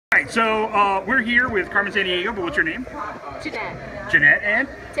right, so we're here with Carmen Sandiego, but what's your name? Jeanette. Jeanette and?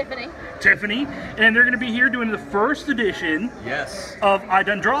 Tiffany. Tiffany, and they're going to be here doing the first edition of I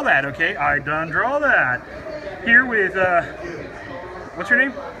Done Draw That, okay? I Done Draw That. Here with, what's your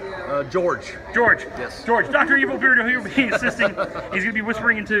name? George. George. Yes. George. Dr. Evil Beard, he'll be assisting. He's going to be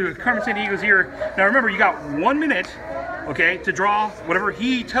whispering into Carmen Sandiego's ear. Now remember, you got 1 minute, okay, to draw whatever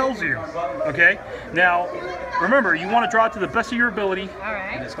he tells you, okay? Now, remember, you want to draw it to the best of your ability. All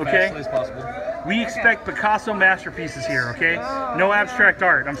right. As okay. fastly as possible. We expect Picasso masterpieces here, okay? No abstract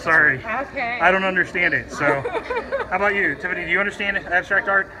art. I'm sorry. Okay. I don't understand it. So, how about you, Tiffany? Do you understand abstract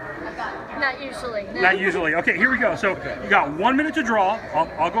art? Not usually. No. Not usually. Okay, here we go. So you got 1 minute to draw.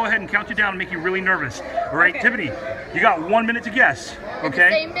 I'll go ahead and count you down and make you really nervous. All right, Okay. Tiffany, you got 1 minute to guess. In Okay.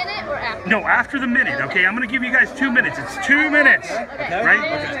 the same minute or after? No, after the minute. Okay, I'm gonna give you guys 2 minutes. It's 2 minutes. Okay. Right?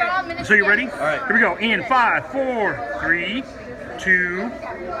 Minute to draw, minute So you to ready? guess. All right. Here we go. In 5, 4, 3, 2,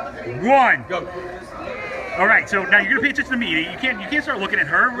 1. Go. All right. So now you're gonna pay attention to me. You can't start looking at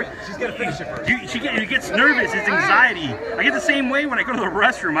her. She's gonna finish it first. She gets nervous. It's anxiety. I get the same way when I go to the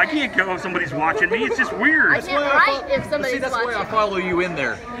restroom. I can't go if somebody's watching me. It's just weird. I can't write if somebody's that's watching. why I follow you in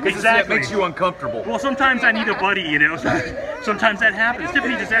there. Exactly. It makes you uncomfortable. Well, sometimes I need a buddy, you know. Sometimes that happens.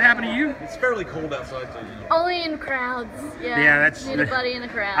 Tiffany, does that happen to you? It's fairly cold outside, so Only in crowds. Yeah. Yeah, that's- Need a buddy in the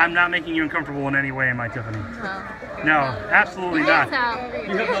crowd. I'm not making you uncomfortable in any way, am I, Tiffany? Well, No, absolutely not.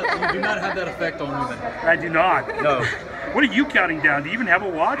 you do not have that effect on women. I do not. No. What are you counting down? Do you even have a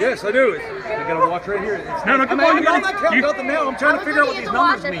watch? Yes, I do. I got a watch right here. No, come on. I'm not counting nothing now. I'm trying to figure out what these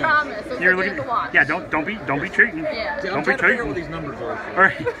numbers mean. I promise. I was You're looking looking. at the watch. Yeah, don't be cheating. Yeah. I'm Don't be trying to figure out what cheating. these numbers are. All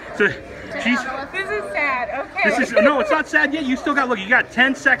right. So she's. This is sad. Okay. This is no. It's not sad yet. You still got. Look, you got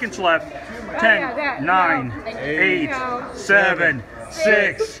 10 seconds left. 10, 9, 8, 7,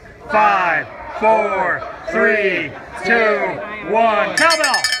 6, 5, 4, 3, 2, 1.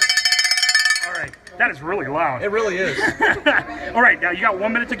 Cowbell. All right. That is really loud. It really is. All right. Now you got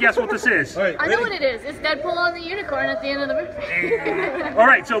 1 minute to guess what this is. All right, I know ready? what it is. It's Deadpool on the unicorn at the end of the movie. All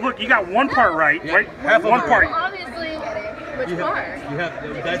right. So look, you got one part right. Yeah, Right. half of One it part. Well, obviously, which part? You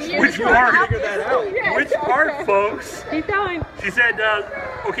have that's Which you part? Figure that out. Which part, folks? Keep going. She said,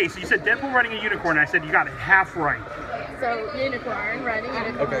 okay, so you said Deadpool riding a unicorn. I said you got it half right. So, unicorn, riding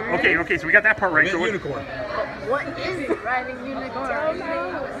unicorn. Okay, so we got that part right. Man, So what, unicorn. What is riding unicorn?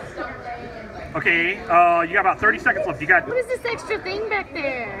 okay, you got about 30 seconds left. You got What is this extra thing back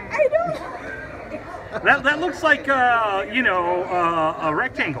there? I don't. that looks like you know a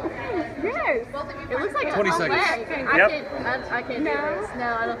rectangle. Yes. It looks like 20 a seconds. leg. I can't do this.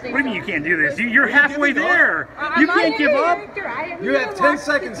 No, I don't think What do you mean you can't do this? You're you halfway giving up? there. You can't give up. You have 10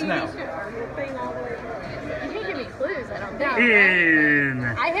 seconds now. You can't give me clues, I don't think. In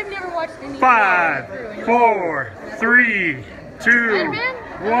I have never watched any. 5, 4, 3, 2, Iron Man?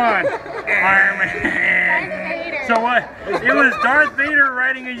 1. Iron Man. So what? It was Darth Vader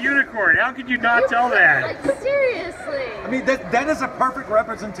riding a unicorn. How could you not tell that? Like, seriously. I mean, that is a perfect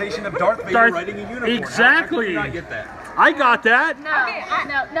representation of Darth Vader Darth- riding a unicorn. Exactly. How could you not get that? I got that.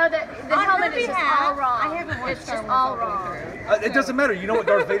 No, the helmet is just all wrong. I haven't watched It's just all wrong. It doesn't matter. You know what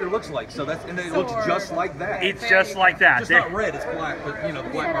Darth Vader looks like, so and it looks just like that. It's just like that. Just not red, it's black, but you know the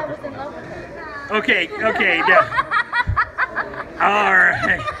You black said I marker's was in on love with her. Okay. All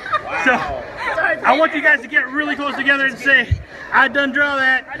right. So I want you guys to get really close together and say, "I done draw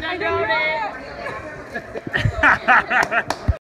that." I know it.